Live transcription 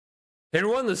Hey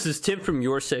everyone, this is Tim from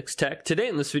YourSixTech. Today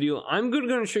in this video, I'm going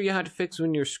to show you how to fix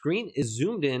when your screen is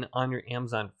zoomed in on your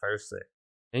Amazon Fire Stick.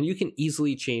 And you can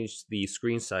easily change the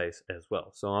screen size as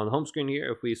well. So on the home screen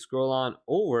here, if we scroll on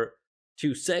over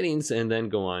to settings and then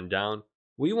go on down,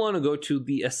 we want to go to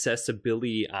the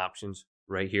accessibility options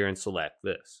right here and select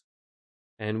this.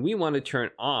 And we want to turn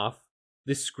off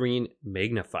the screen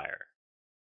magnifier.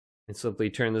 And simply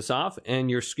turn this off and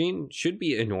your screen should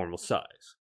be a normal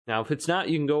size. Now, if it's not,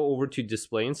 you can go over to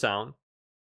display and sound.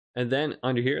 And then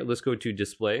under here, let's go to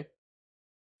display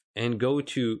and go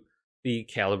to the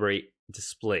calibrate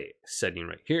display setting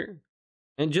right here.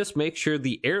 And just make sure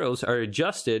the arrows are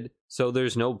adjusted so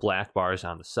there's no black bars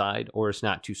on the side or it's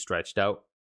not too stretched out.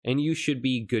 And you should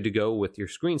be good to go with your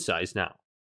screen size now.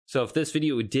 So if this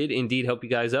video did indeed help you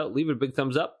guys out, leave it a big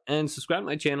thumbs up and subscribe to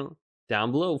my channel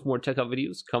down below for more tech up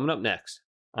videos coming up next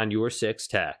on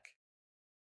YourSixTech.